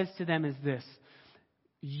God says to them is this: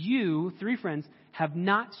 You, 3 friends, have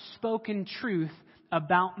not spoken truth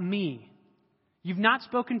about me. You've not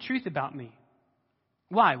spoken truth about me.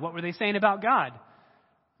 Why? What were they saying about God?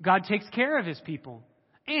 God takes care of his people.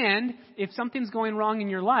 And if something's going wrong in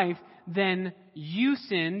your life, then you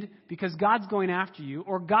sinned because God's going after you,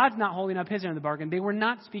 or God's not holding up his end of the bargain. They were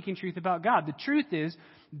not speaking truth about God. The truth is,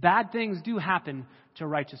 bad things do happen to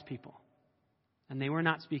righteous people. And they were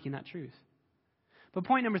not speaking that truth. But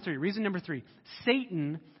point number 3, reason number 3,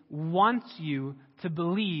 Satan wants you to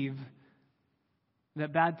believe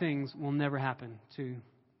that bad things will never happen to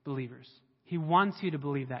believers. He wants you to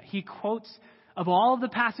believe that. He quotes, of all of the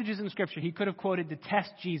passages in Scripture he could have quoted to test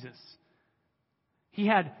Jesus, he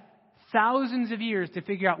had thousands of years to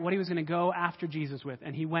figure out what he was going to go after Jesus with.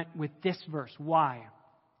 And he went with this verse. Why?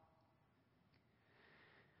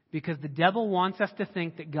 Because the devil wants us to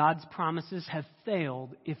think that God's promises have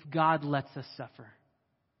failed if God lets us suffer.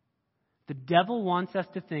 The devil wants us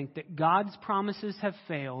to think that God's promises have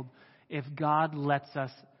failed if God lets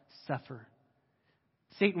us suffer.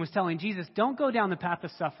 Satan was telling Jesus, don't go down the path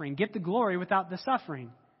of suffering. Get the glory without the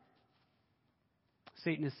suffering.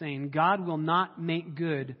 Satan is saying, God will not make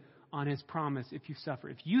good on his promise if you suffer.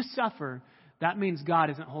 If you suffer, that means God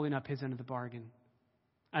isn't holding up his end of the bargain.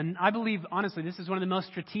 And I believe, honestly, this is one of the most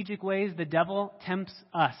strategic ways the devil tempts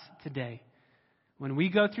us today. When we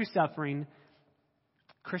go through suffering,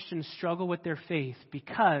 Christians struggle with their faith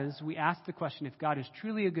because we ask the question, if God is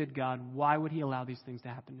truly a good God, why would he allow these things to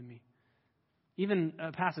happen to me? Even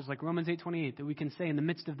a passage like Romans 8:28 that we can say in the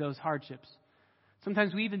midst of those hardships.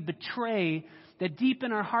 Sometimes we even betray that deep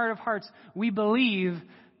in our heart of hearts, we believe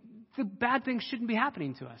the bad things shouldn't be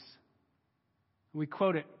happening to us. We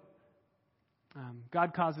quote it.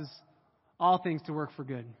 God causes all things to work for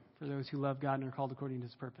good for those who love God and are called according to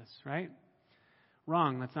his purpose, right?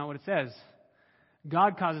 Wrong. That's not what it says.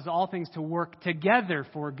 God causes all things to work together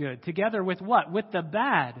for good. Together with what? With the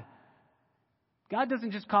bad. God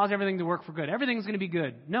doesn't just cause everything to work for good. Everything's going to be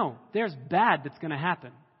good. No, there's bad that's going to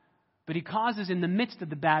happen. But he causes in the midst of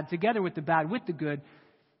the bad, together with the bad, with the good,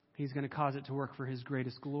 he's going to cause it to work for his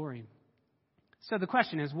greatest glory. So the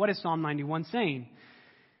question is, what is Psalm 91 saying?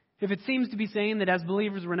 If it seems to be saying that as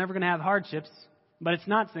believers we're never going to have hardships, but it's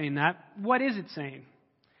not saying that, what is it saying?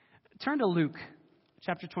 Turn to Luke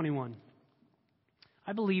chapter 21.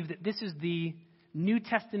 I believe that this is the New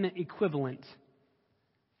Testament equivalent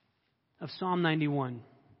of Psalm 91.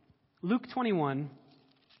 Luke 21,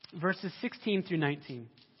 verses 16 through 19.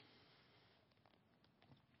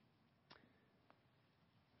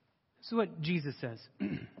 This is what Jesus says.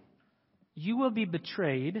 You will be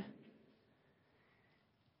betrayed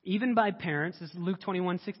even by parents. This is Luke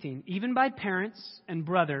 21:16. Even by parents and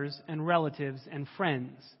brothers and relatives and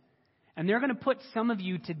friends. And they're going to put some of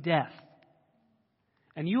you to death.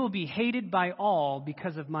 And you will be hated by all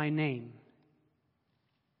because of my name.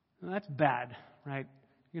 Well, that's bad, right?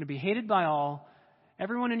 You're going to be hated by all.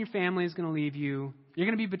 Everyone in your family is going to leave you. You're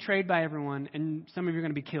going to be betrayed by everyone. And some of you are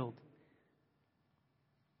going to be killed.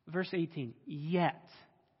 Verse 18. Yet,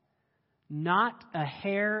 not a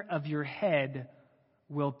hair of your head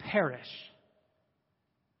will perish.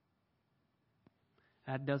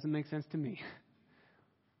 That doesn't make sense to me.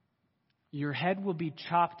 Your head will be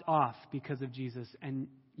chopped off because of Jesus, and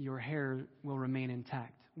your hair will remain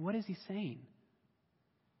intact. What is he saying?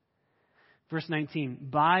 Verse 19,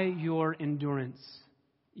 by your endurance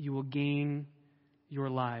you will gain your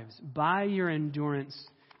lives. By your endurance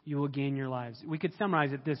you will gain your lives. We could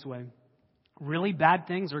summarize it this way. Really bad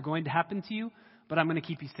things are going to happen to you, but I'm going to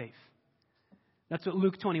keep you safe. That's what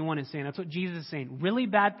Luke 21 is saying. That's what Jesus is saying. Really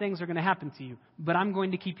bad things are going to happen to you, but I'm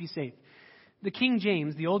going to keep you safe. The King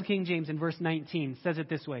James, the old King James in verse 19 says it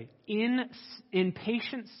this way. In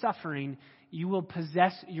patient suffering, you will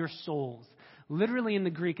possess your souls. Literally in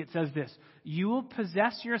the Greek, it says this. You will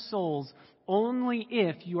possess your souls only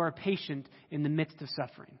if you are patient in the midst of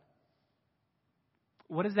suffering.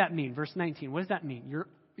 What does that mean? Verse 19, what does that mean?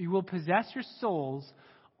 You will possess your souls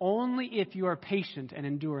only if you are patient and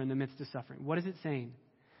endure in the midst of suffering. What is it saying?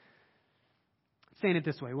 Saying it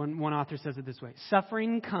this way. One author says it this way.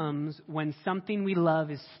 Suffering comes when something we love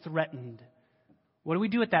is threatened. What do we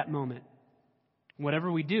do at that moment?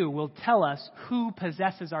 Whatever we do will tell us who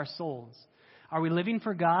possesses our souls. Are we living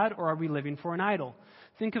for God or are we living for an idol?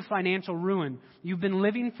 Think of financial ruin. You've been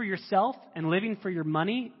living for yourself and living for your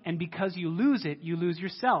money, and because you lose it, you lose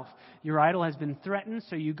yourself. Your idol has been threatened,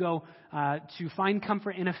 so you go to find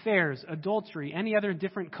comfort in affairs, adultery, any other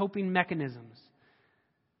different coping mechanisms.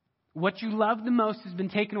 What you love the most has been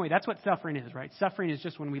taken away. That's what suffering is, right? Suffering is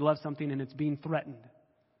just when we love something and it's being threatened.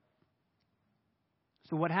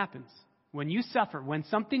 So what happens? When you suffer, when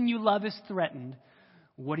something you love is threatened,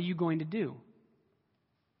 what are you going to do?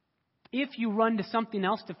 If you run to something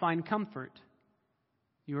else to find comfort,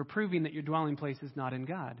 you are proving that your dwelling place is not in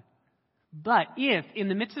God. But if, in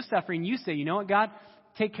the midst of suffering, you say, you know what, God,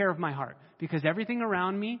 take care of my heart, because everything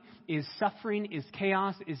around me is suffering, is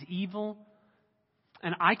chaos, is evil,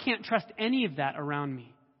 and I can't trust any of that around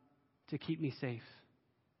me to keep me safe.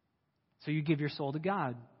 So you give your soul to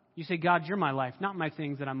God. You say, God, you're my life, not my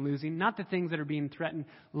things that I'm losing, not the things that are being threatened.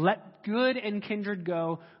 Let good and kindred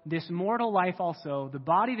go, this mortal life also. The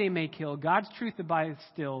body they may kill, God's truth abides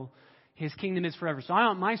still. His kingdom is forever. So I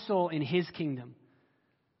want my soul in His kingdom.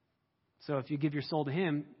 So if you give your soul to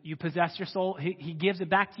Him, you possess your soul. He gives it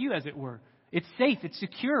back to you, as it were. It's safe. It's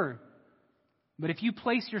secure. But if you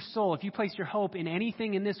place your soul, if you place your hope in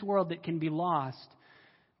anything in this world that can be lost,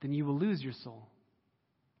 then you will lose your soul.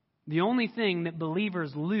 The only thing that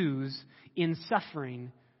believers lose in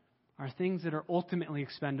suffering are things that are ultimately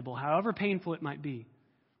expendable, however painful it might be.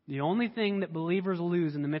 The only thing that believers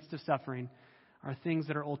lose in the midst of suffering are things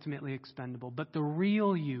that are ultimately expendable. But the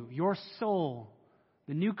real you, your soul,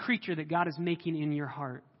 the new creature that God is making in your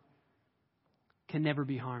heart, can never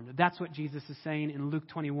be harmed. That's what Jesus is saying in Luke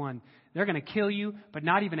 21. They're going to kill you, but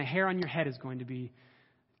not even a hair on your head is going to be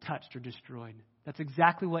touched or destroyed. That's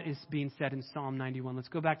exactly what is being said in Psalm 91. Let's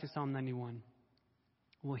go back to Psalm 91.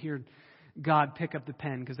 We'll hear God pick up the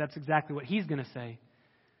pen, because that's exactly what He's going to say.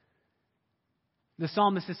 The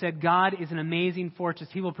psalmist has said, God is an amazing fortress.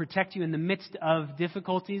 He will protect you in the midst of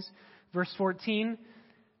difficulties. Verse 14,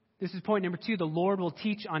 this is point number 2. The Lord will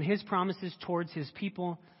teach on His promises towards His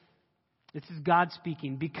people. This is God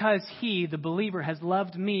speaking. Because He, the believer, has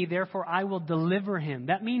loved me, therefore I will deliver him.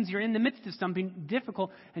 That means you're in the midst of something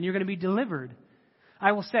difficult and you're going to be delivered.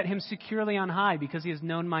 I will set him securely on high because he has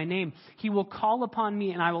known my name. He will call upon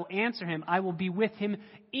me and I will answer him. I will be with him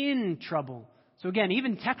in trouble. So again,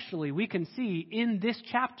 even textually, we can see in this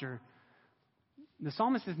chapter, the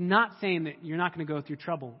psalmist is not saying that you're not going to go through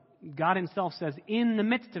trouble. God Himself says, in the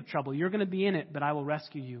midst of trouble, you're going to be in it, but I will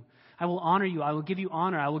rescue you. I will honor you. I will give you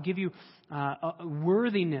honor. I will give you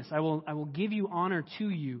worthiness. I will give you honor to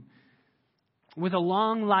you. With a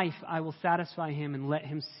long life, I will satisfy him and let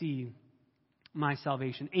him see my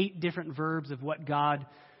salvation. 8 different verbs of what God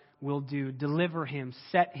will do. Deliver him,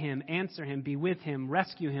 set him, answer him, be with him,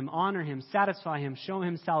 rescue him, honor him, satisfy him, show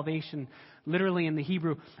him salvation. Literally in the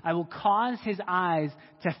Hebrew, I will cause his eyes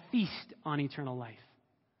to feast on eternal life.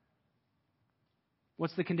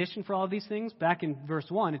 What's the condition for all of these things? Back in verse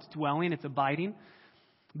 1, it's dwelling, it's abiding.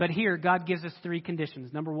 But here, God gives us 3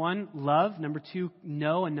 conditions. Number 1, love. Number 2,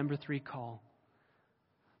 know. And number 3, call.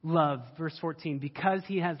 Love, verse 14. Because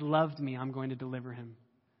he has loved me, I'm going to deliver him.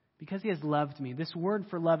 Because he has loved me. This word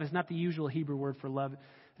for love is not the usual Hebrew word for love.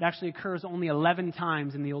 It actually occurs only 11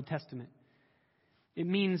 times in the Old Testament. It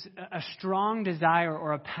means a strong desire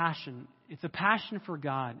or a passion. It's a passion for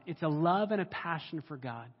God. It's a love and a passion for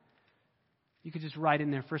God. You could just write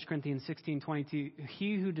in there, 1 Corinthians 16:22,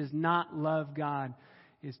 he who does not love God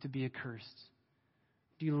is to be accursed.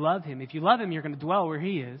 Do you love him? If you love him, you're going to dwell where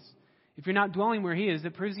he is. If you're not dwelling where he is,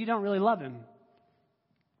 it proves you don't really love him.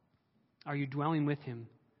 Are you dwelling with him?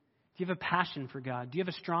 Do you have a passion for God? Do you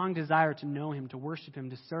have a strong desire to know him, to worship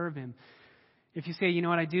him, to serve him? If you say, you know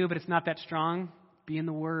what, I do, but it's not that strong, be in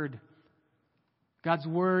the Word. God's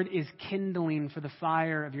Word is kindling for the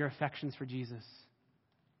fire of your affections for Jesus.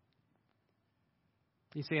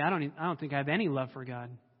 You say, I don't think I have any love for God.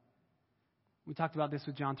 We talked about this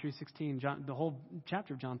with John 3:16, the whole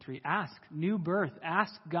chapter of John 3. Ask, new birth.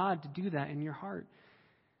 Ask God to do that in your heart.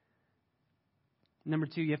 Number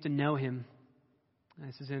 2, you have to know him.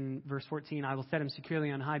 This is in verse 14. I will set him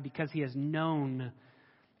securely on high because he has known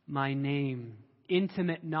my name.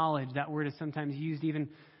 Intimate knowledge. That word is sometimes used even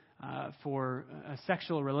for a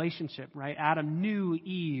sexual relationship, right? Adam knew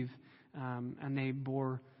Eve, and they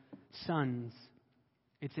bore sons.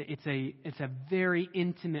 It's a very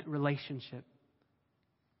intimate relationship.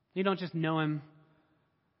 You don't just know him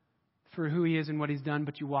for who he is and what he's done,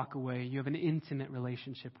 but you walk away. You have an intimate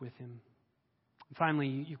relationship with him. And finally,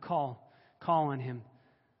 you call on him.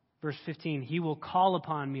 Verse 15, he will call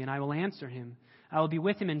upon me and I will answer him. I will be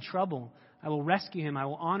with him in trouble. I will rescue him. I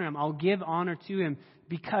will honor him. I will give honor to him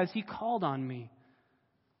because he called on me.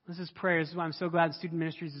 This is prayer. This is why I'm so glad Student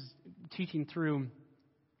Ministries is teaching through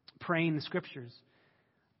praying the Scriptures.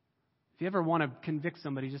 If you ever want to convict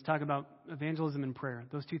somebody, just talk about evangelism and prayer.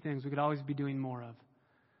 Those 2 things we could always be doing more of.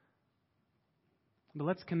 But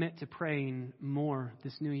let's commit to praying more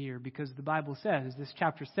this new year because the Bible says, this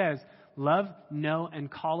chapter says, love, know,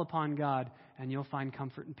 and call upon God, and you'll find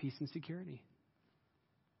comfort and peace and security.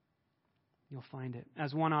 You'll find it.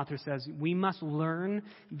 As one author says, we must learn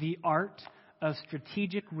the art of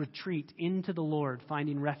strategic retreat into the Lord,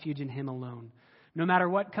 finding refuge in Him alone. No matter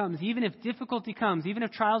what comes, even if difficulty comes, even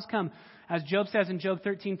if trials come, as Job says in Job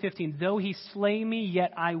 13:15, though He slay me,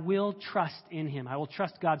 yet I will trust in Him. I will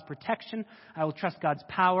trust God's protection. I will trust God's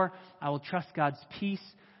power. I will trust God's peace.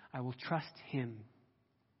 I will trust Him.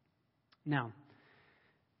 Now,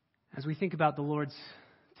 as we think about the Lord's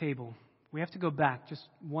table, we have to go back just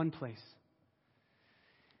one place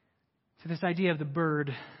to this idea of the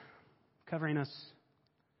bird covering us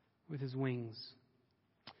with his wings.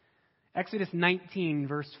 Exodus 19,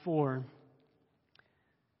 verse 4,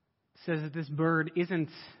 says that this bird isn't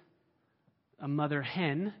a mother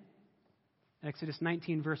hen. Exodus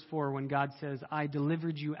 19, verse 4, when God says, I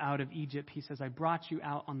delivered you out of Egypt, He says, I brought you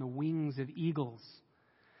out on the wings of eagles.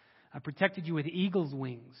 I protected you with eagle's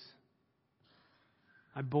wings.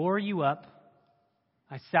 I bore you up.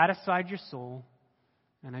 I satisfied your soul.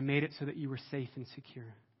 And I made it so that you were safe and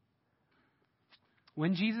secure.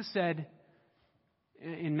 When Jesus said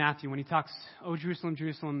in Matthew, when He talks, O Jerusalem,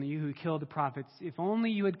 Jerusalem, you who killed the prophets, if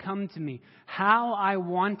only you had come to me, how I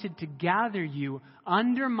wanted to gather you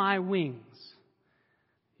under my wings.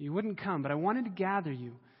 You wouldn't come, but I wanted to gather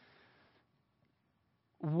you.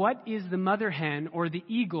 What is the mother hen or the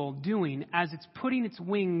eagle doing as it's putting its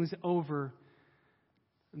wings over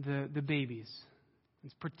the babies?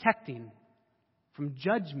 It's protecting from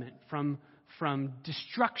judgment, from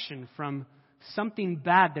destruction, from something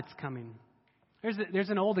bad that's coming. There's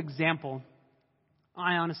an old example.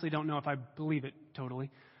 I honestly don't know if I believe it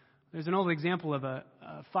totally. There's an old example of a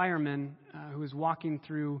fireman who was walking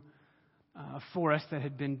through a forest that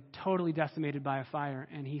had been totally decimated by a fire,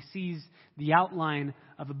 and he sees the outline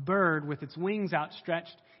of a bird with its wings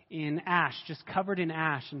outstretched in ash, just covered in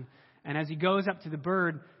ash. And as he goes up to the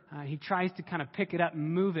bird, he tries to kind of pick it up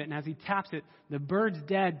and move it, and as he taps it, the bird's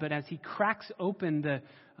dead, but as he cracks open the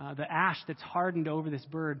ash that's hardened over this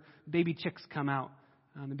bird, baby chicks come out.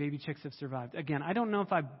 The baby chicks have survived. Again, I don't know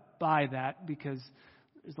if I buy that because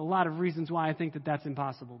there's a lot of reasons why I think that that's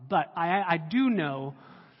impossible. But I do know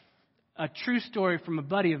a true story from a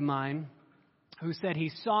buddy of mine who said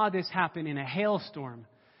he saw this happen in a hailstorm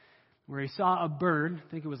where he saw a bird,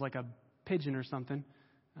 I think it was like a pigeon or something,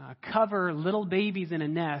 cover little babies in a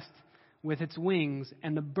nest with its wings,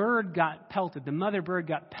 and the bird got pelted. The mother bird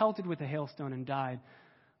got pelted with a hailstone and died,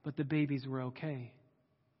 but the babies were okay.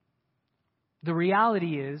 The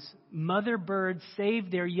reality is, mother birds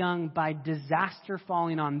save their young by disaster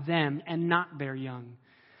falling on them and not their young.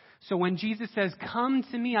 So when Jesus says, come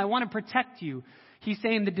to me, I want to protect you, He's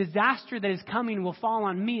saying the disaster that is coming will fall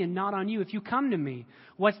on me and not on you if you come to me.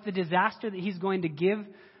 What's the disaster that He's going to give,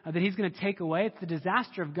 that He's going to take away? It's the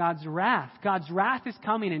disaster of God's wrath. God's wrath is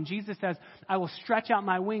coming, and Jesus says, I will stretch out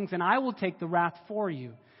my wings and I will take the wrath for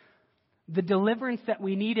you. The deliverance that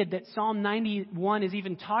we needed, that Psalm 91 is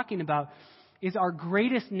even talking about, is our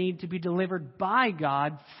greatest need to be delivered by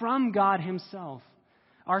God from God Himself.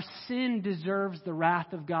 Our sin deserves the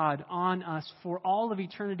wrath of God on us for all of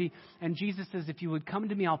eternity. And Jesus says, if you would come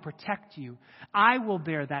to me, I'll protect you. I will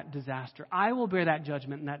bear that disaster. I will bear that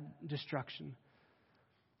judgment and that destruction.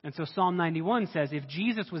 And so Psalm 91 says, if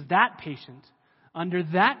Jesus was that patient under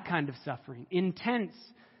that kind of suffering, intense,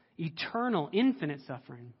 eternal, infinite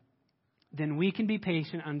suffering, then we can be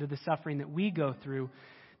patient under the suffering that we go through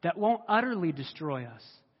that won't utterly destroy us,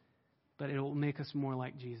 but it will make us more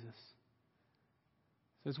like Jesus.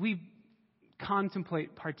 So as we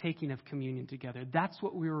contemplate partaking of communion together, that's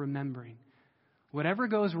what we're remembering. Whatever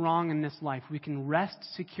goes wrong in this life, we can rest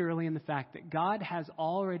securely in the fact that God has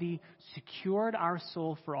already secured our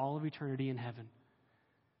soul for all of eternity in heaven.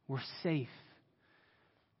 We're safe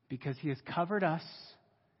because He has covered us.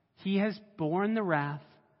 He has borne the wrath.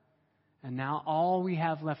 And now all we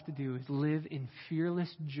have left to do is live in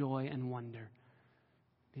fearless joy and wonder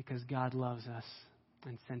because God loves us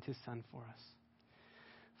and sent His Son for us.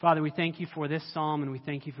 Father, we thank You for this psalm, and we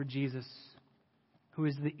thank You for Jesus, who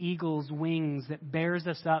is the eagle's wings that bears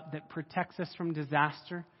us up, that protects us from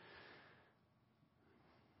disaster,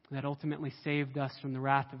 that ultimately saved us from the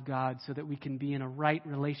wrath of God so that we can be in a right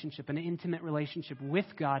relationship, an intimate relationship with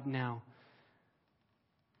God now.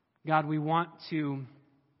 God, we want to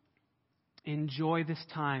enjoy this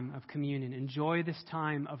time of communion, enjoy this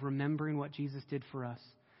time of remembering what Jesus did for us.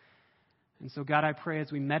 And so, God, I pray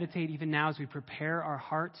as we meditate, even now as we prepare our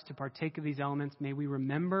hearts to partake of these elements, may we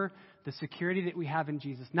remember the security that we have in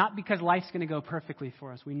Jesus. Not because life's going to go perfectly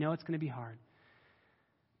for us. We know it's going to be hard.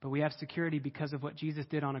 But we have security because of what Jesus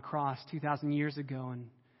did on a cross 2,000 years ago and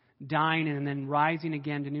dying and then rising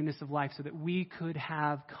again to newness of life so that we could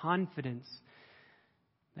have confidence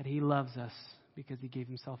that He loves us because He gave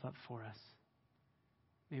Himself up for us.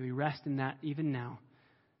 May we rest in that even now.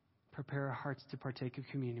 Prepare our hearts to partake of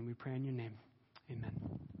communion. We pray in your name. Amen.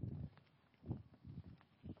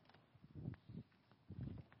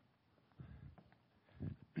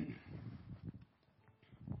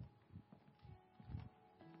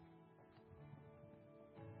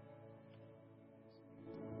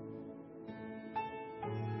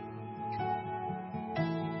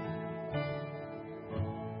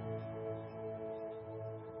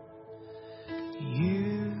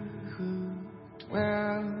 You who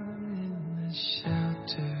dwell in the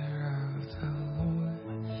shelter of the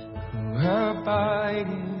Lord, who abide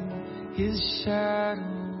in his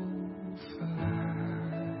shadow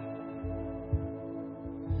fly,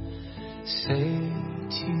 say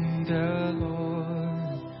to the Lord,